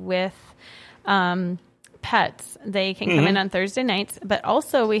read with pets, they can come in on Thursday nights. But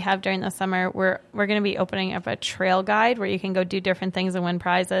also we have during the summer, we're going to be opening up a trail guide where you can go do different things and win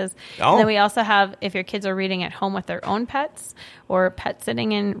prizes. And then we also have, if your kids are reading at home with their own pets or pet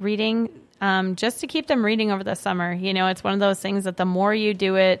sitting and reading, just to keep them reading over the summer. It's one of those things that the more you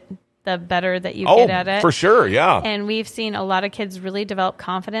do it, the better that you get at it. For sure, yeah. And we've seen a lot of kids really develop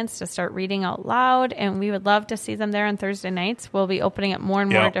confidence to start reading out loud, and we would love to see them there on Thursday nights. We'll be opening up more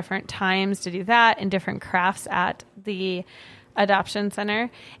and more different times to do that and different crafts at the adoption center.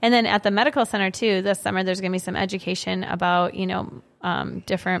 And then at the medical center too, this summer, there's going to be some education about,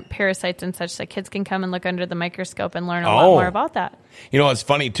 different parasites and such, that kids can come and look under the microscope and learn a lot more about that. It's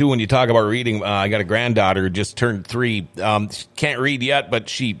funny too, when you talk about reading, I got a granddaughter who just turned 3. She can't read yet, but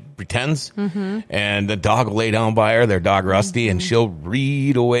she pretends. And the dog will lay down by her, their dog Rusty, and she'll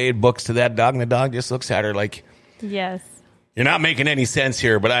read away books to that dog, and the dog just looks at her like, yes, you're not making any sense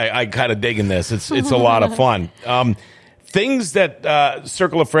here, but I kind of digging this. It's a lot of fun. Things that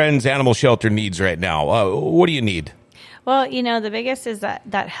Circle of Friends Animal Shelter needs right now. What do you need? Well, the biggest is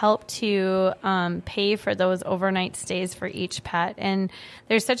that help to pay for those overnight stays for each pet. And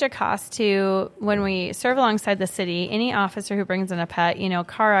there's such a cost to, when we serve alongside the city, any officer who brings in a pet,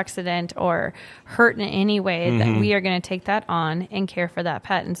 car accident or hurt in any way, that we are going to take that on and care for that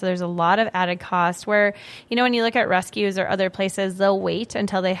pet. And so there's a lot of added cost where, when you look at rescues or other places, they'll wait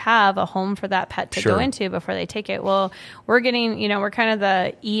until they have a home for that pet to go into before they take it. Well, we're getting, we're kind of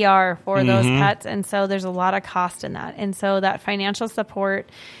the ER for those pets. And so there's a lot of cost in that. And so that financial support,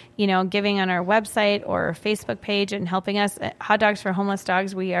 giving on our website or Facebook page and helping us at Hot Dogs for Homeless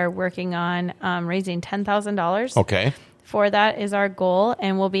Dogs, we are working on raising $10,000. Okay. For that is our goal,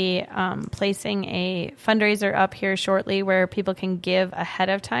 and we'll be placing a fundraiser up here shortly where people can give ahead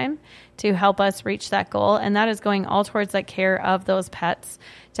of time to help us reach that goal. And that is going all towards the care of those pets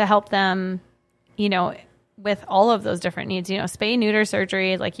to help them, with all of those different needs. Spay neuter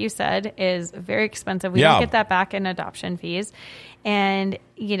surgery, like you said, is very expensive. We don't get that back in adoption fees. And,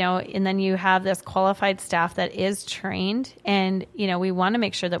 and then you have this qualified staff that is trained. And, we want to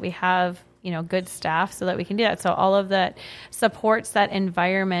make sure that we have, good staff so that we can do that. So all of that supports that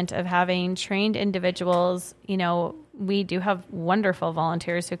environment of having trained individuals. We do have wonderful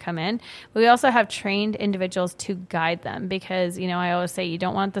volunteers who come in. But we also have trained individuals to guide them because, I always say you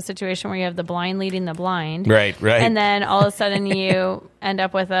don't want the situation where you have the blind leading the blind. Right. And then all of a sudden you end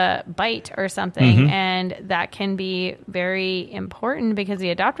up with a bite or something. And that can be very important because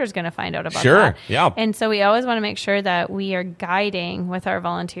the adopter is going to find out about that. Yeah. And so we always want to make sure that we are guiding with our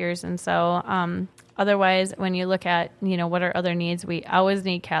volunteers. And so otherwise, when you look at, what are other needs, we always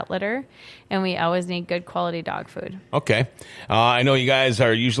need cat litter and we always need good quality dog food. Okay. I know you guys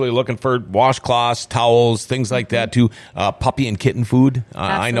are usually looking for washcloths, towels, things like that too. Puppy and kitten food.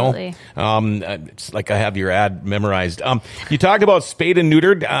 Absolutely. I know. It's like I have your ad memorized. You talked about spayed and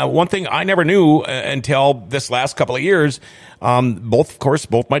neutered. One thing I never knew until this last couple of years,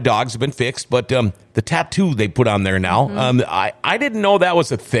 both my dogs have been fixed, but the tattoo they put on there now, I didn't know that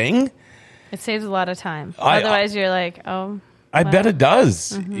was a thing. It saves a lot of time. Otherwise, you're like, I bet it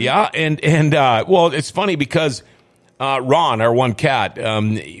does. Yeah. And well, it's funny because Ron, our one cat,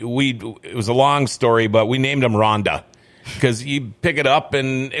 it was a long story, but we named him Rhonda because you pick it up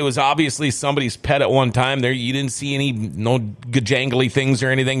and it was obviously somebody's pet at one time there. You didn't see no gajangly things or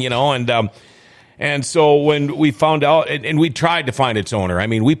anything, and so when we found out, and we tried to find its owner, I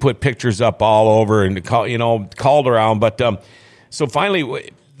mean, we put pictures up all over and called around, but so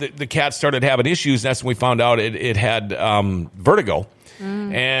finally the cat started having issues. That's when we found out it had vertigo.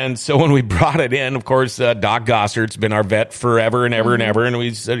 And so when we brought it in, of course, Doc Gossert's been our vet forever and ever and ever. And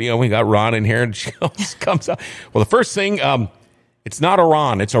we said, we got Ron in here, and she comes out. Well, the first thing, it's not a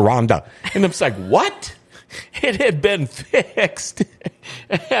Ron, it's a Rhonda. And it's like, what? It had been fixed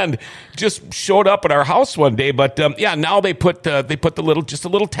and just showed up at our house one day. But now they put just a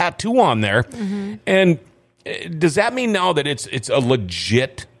little tattoo on there. And does that mean now that it's a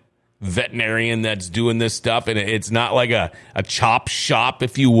legit veterinarian that's doing this stuff and it's not like a chop shop,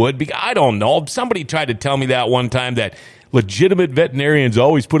 if you would? Because I don't know. Somebody tried to tell me that one time that legitimate veterinarians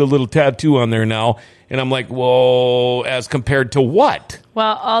always put a little tattoo on there now. And I'm like, well, as compared to what?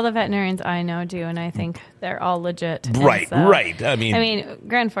 Well, all the veterinarians I know do, and I think they're all legit. Right. I mean,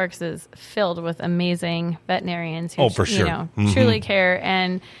 Grand Forks is filled with amazing veterinarians who, for sure. Truly care.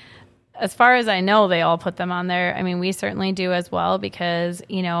 And as far as I know, they all put them on there. I mean, we certainly do as well because,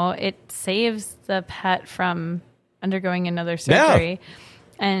 it saves the pet from undergoing another surgery. Yeah.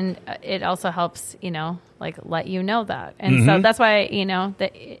 And it also helps, let you know that. And so that's why,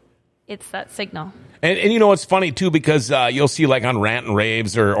 it's that signal. And it's funny, too, because you'll see like on Rant and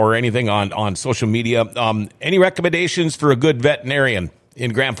Raves or anything on social media, any recommendations for a good veterinarian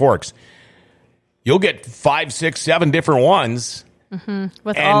in Grand Forks, you'll get 5, 6, 7 different ones.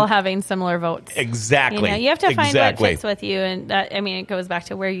 With all having similar votes. Exactly. You have to find what fits with you. And that, it goes back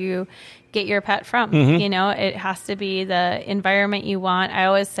to where you get your pet from. It has to be the environment you want. I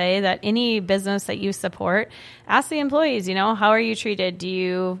always say that any business that you support, ask the employees, how are you treated? Do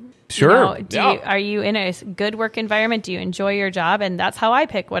you... Sure. Are you in a good work environment? Do you enjoy your job? And that's how I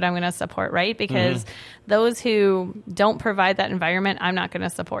pick what I'm going to support, right? Because those who don't provide that environment, I'm not going to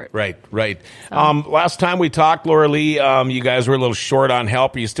support. Right. So. Last time we talked, Lauralee, you guys were a little short on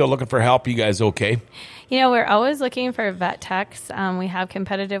help. Are you still looking for help? You guys okay? We're always looking for vet techs. We have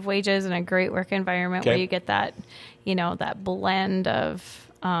competitive wages and a great work environment where you get that, that blend of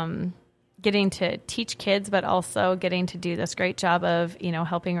getting to teach kids, but also getting to do this great job of,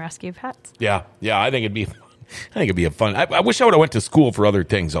 helping rescue pets. Yeah. I think it'd be a fun. I wish I would have went to school for other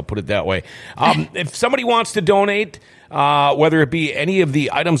things. I'll put it that way. If somebody wants to donate, whether it be any of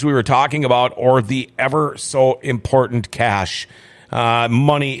the items we were talking about or the ever so important cash,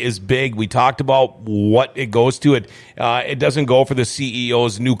 money is big. We talked about what it goes to. It doesn't go for the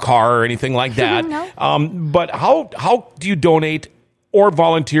CEO's new car or anything like that. No. But how do you donate or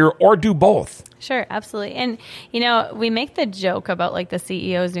volunteer or do both? Sure, absolutely. And, we make the joke about like the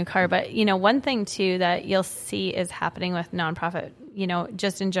CEO's new car, but, one thing too that you'll see is happening with nonprofit,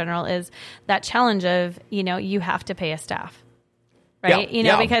 just in general is that challenge of, you have to pay a staff. Right.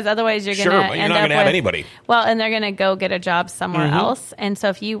 Because otherwise you're going to end up with anybody. Well, and they're going to go get a job somewhere else. And so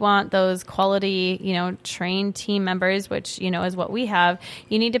if you want those quality, trained team members, which, is what we have,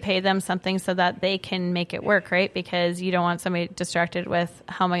 you need to pay them something so that they can make it work. Right. Because you don't want somebody distracted with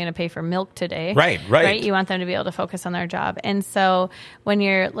how am I going to pay for milk today? Right. You want them to be able to focus on their job. And so when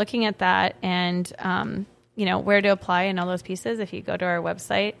you're looking at that and, where to apply and all those pieces. If you go to our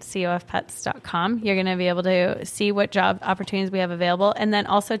website, cofpets.com, you're going to be able to see what job opportunities we have available. And then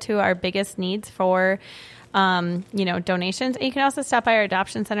also to our biggest needs for, donations. And you can also stop by our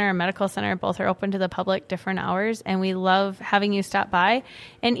adoption center or medical center. Both are open to the public, different hours. And we love having you stop by.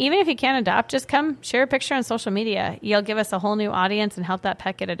 And even if you can't adopt, just come share a picture on social media. You'll give us a whole new audience and help that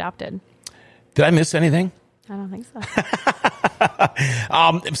pet get adopted. Did I miss anything? I don't think so.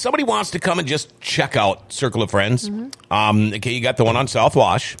 If somebody wants to come and just check out Circle of Friends, okay, you got the one on South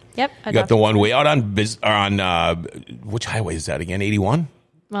Wash. Yep. You got the one way out on which highway is that again? 81?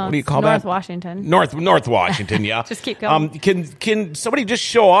 Well, what do you call North that? Washington. North Washington, yeah. Just keep going. Can somebody just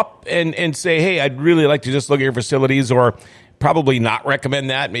show up and say, hey, I'd really like to just look at your facilities, or probably not recommend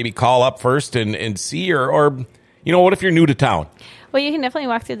that, maybe call up first and see, or what if you're new to town? Well, you can definitely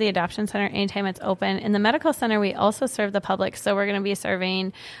walk through the adoption center anytime it's open. In the medical center, we also serve the public. So we're going to be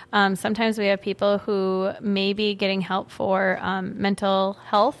serving, sometimes we have people who may be getting help for mental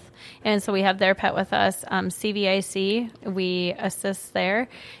health. And so we have their pet with us. CVIC, we assist there.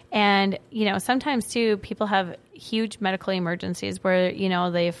 And, sometimes too, people have huge medical emergencies where,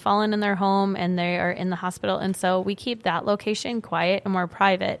 they've fallen in their home and they are in the hospital. And so we keep that location quiet and more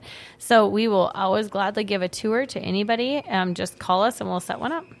private. So we will always gladly give a tour to anybody. Just call us and we'll set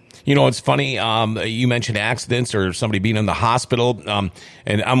one up. It's funny. You mentioned accidents or somebody being in the hospital.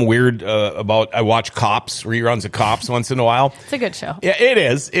 And I'm weird I watch reruns of Cops once in a while. It's a good show. Yeah, it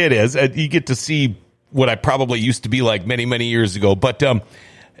is. You get to see what I probably used to be like many, many years ago. But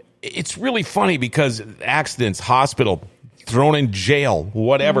it's really funny because accidents, hospital, thrown in jail,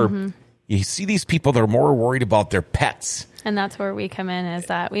 whatever. You see these people that are more worried about their pets. And that's where we come in, is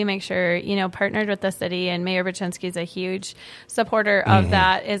that we make sure, partnered with the city, and Mayor Baczynski is a huge supporter of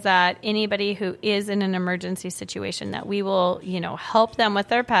that, is that anybody who is in an emergency situation, that we will, help them with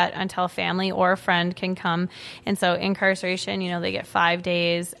their pet until family or a friend can come. And so incarceration, they get 5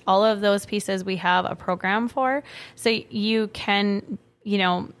 days. All of those pieces we have a program for. So you can,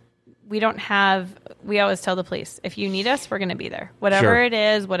 we always tell the police, if you need us, we're going to be there. Whatever it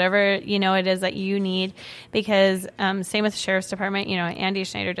is, it is that you need. Because same with the Sheriff's Department, Andy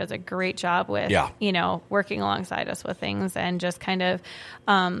Schneider does a great job with, working alongside us with things and just kind of,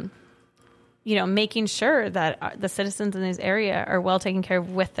 making sure that the citizens in this area are well taken care of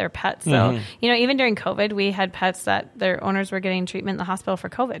with their pets. So, even during COVID, we had pets that their owners were getting treatment in the hospital for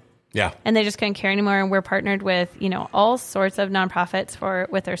COVID. Yeah. And they just couldn't care anymore. And we're partnered with, all sorts of nonprofits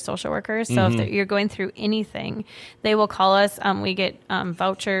with their social workers. So if you're going through anything, they will call us. We get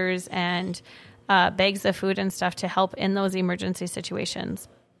vouchers and bags of food and stuff to help in those emergency situations.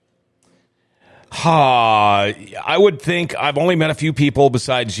 I would think I've only met a few people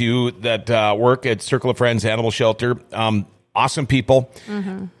besides you that work at Circle of Friends Animal Shelter. Awesome people.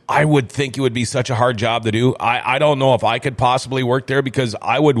 I would think it would be such a hard job to do. I don't know if I could possibly work there because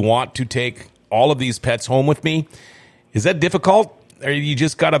I would want to take all of these pets home with me. Is that difficult? Or you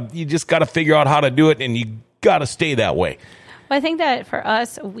just gotta figure out how to do it, and you gotta stay that way? Well, I think that for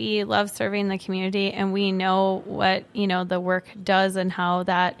us, we love serving the community, and we know what, the work does and how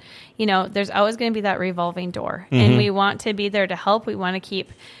that, there's always going to be that revolving door. Mm-hmm. And we want to be there to help. We want to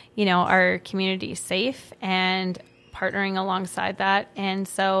keep, our community safe and partnering alongside that. And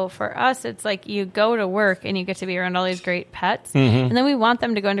so for us, it's like you go to work and you get to be around all these great pets. Mm-hmm. And then we want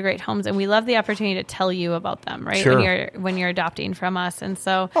them to go into great homes, and we love the opportunity to tell you about them, right? Sure. When you're adopting from us. And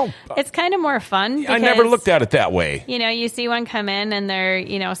so it's kind of more fun. Because, I never looked at it that way. You see one come in and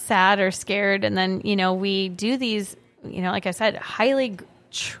they're, sad or scared. And then, we do these, like I said, highly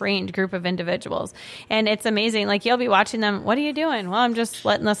trained group of individuals, and it's amazing. Like, you'll be watching them. What are you doing? Well, I'm just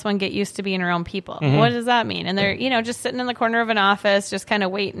letting this one get used to being around people. Mm-hmm. What does that mean? And they're just sitting in the corner of an office, just kind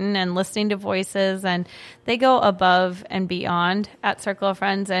of waiting and listening to voices, and they go above and beyond at Circle of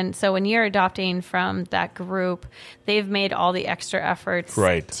Friends. And so when you're adopting from that group, they've made all the extra efforts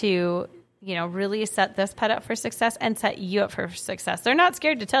to really set this pet up for success and set you up for success. They're not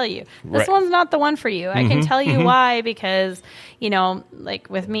scared to tell you, this one's not the one for you. I can tell you why, because, like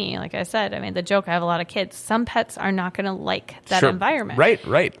with me, like I said, I mean, the joke, I have a lot of kids. Some pets are not going to like that environment.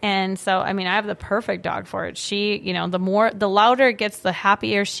 Right. And so, I mean, I have the perfect dog for it. She, the louder it gets, the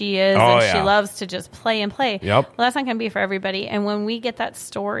happier she is. She loves to just play and play. Yep. Well, that's not going to be for everybody. And when we get that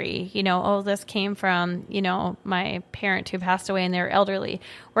story, this came from, my parent who passed away and they're elderly,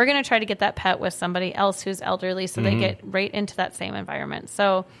 we're going to try to get that pet with somebody else who's elderly, so they get right into that same environment.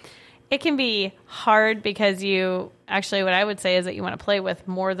 So it can be hard because what I would say is that you want to play with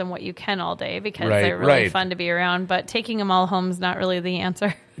more than what you can all day, because they're really fun to be around, but taking them all home is not really the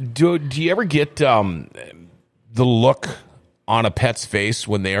answer. Do you ever get the look on a pet's face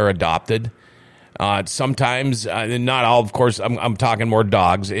when they are adopted? Sometimes, not all, of course, I'm talking more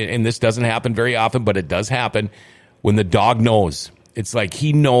dogs, and this doesn't happen very often, but it does happen when the dog knows. It's like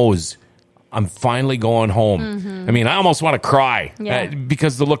he knows I'm finally going home. Mm-hmm. I mean, I almost want to cry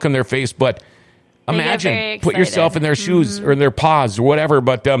because the look on their face. But imagine, put yourself in their shoes or in their paws or whatever.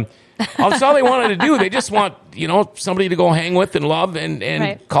 But that's all they wanted to do. They just want, somebody to go hang with and love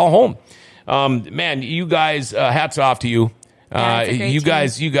and call home. Man, you guys, hats off to you. You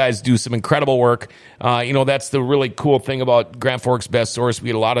guys do some incredible work. That's the really cool thing about Grand Forks Best Source. We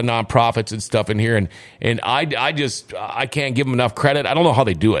get a lot of nonprofits and stuff in here, and I can't give them enough credit. I don't know how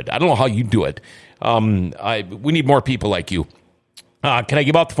they do it. I don't know how you do it. We need more people like you. Can I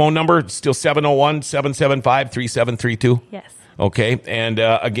give out the phone number? It's still 701-775-3732. Yes. Okay. And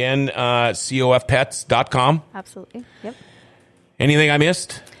again, cofpets.com. Absolutely. Yep. Anything I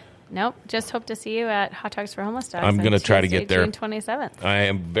missed? Nope. Just hope to see you at Hot Dogs for Homeless Dogs. I'm going to try to get there. June 27th. I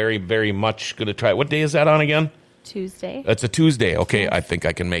am very, very much going to try. What day is that on again? Tuesday. That's a Tuesday. Okay, I think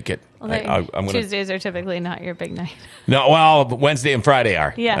I can make it. Well, Tuesdays are typically not your big night. No, well, Wednesday and Friday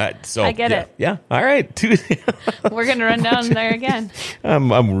are. Yeah, I get it. Yeah, all right. Tuesday. We're going to run down there again.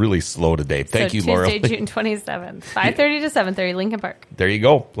 I'm really slow today. Thank you, Laura. Tuesday, June 27th, 5:30 to 7:30, Lincoln Park. There you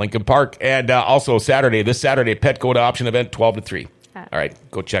go, Lincoln Park. And also this Saturday, Petco Adoption event, 12 to 3. All right,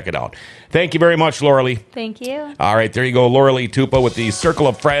 go check it out. Thank you very much, Lauralee. Thank you. All right, there you go, Lauralee Tupa with the Circle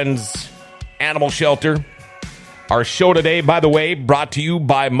of Friends Animal Shelter. Our show today, by the way, brought to you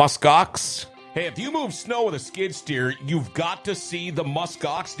by Muskox. Hey, if you move snow with a skid steer, you've got to see the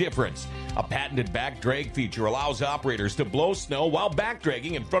Muskox difference. A patented back drag feature allows operators to blow snow while back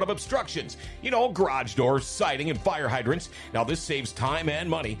dragging in front of obstructions. Garage doors, siding, and fire hydrants. Now, this saves time and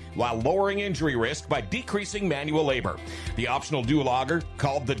money while lowering injury risk by decreasing manual labor. The optional dual auger,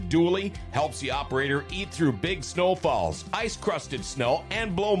 called the dually, helps the operator eat through big snowfalls, ice-crusted snow,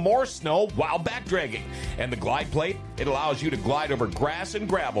 and blow more snow while back dragging. And the glide plate, it allows you to glide over grass and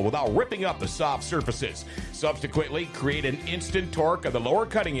gravel without ripping up the soft surfaces. Subsequently, create an instant torque of the lower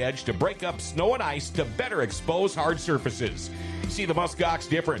cutting edge to break up snow and ice to better expose hard surfaces. See the Muskox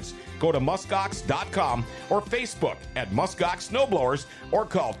difference. Go to muskox.com or Facebook at Muskox Snowblowers or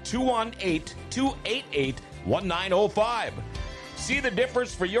call 218-288-1905. See the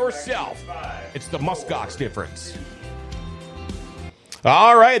difference for yourself. It's the Muskox difference.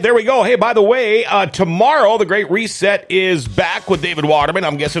 All right, there we go. Hey, by the way, tomorrow the Great Reset is back with David Waterman.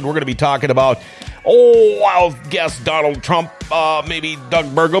 I'm guessing we're going to be talking about, I'll guess Donald Trump, maybe Doug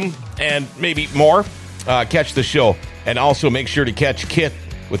Burgum, and maybe more. Catch the show. And also make sure to catch Kit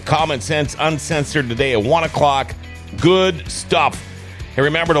with Common Sense Uncensored today at 1 o'clock. Good stuff. And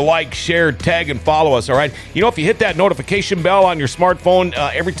remember to like, share, tag, and follow us, all right? If you hit that notification bell on your smartphone,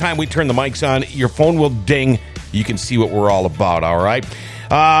 every time we turn the mics on, your phone will ding. You can see what we're all about, all right?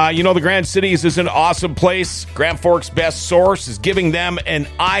 The Grand Cities is an awesome place. Grand Forks Best Source is giving them an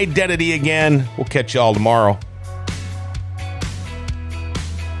identity again. We'll catch y'all tomorrow.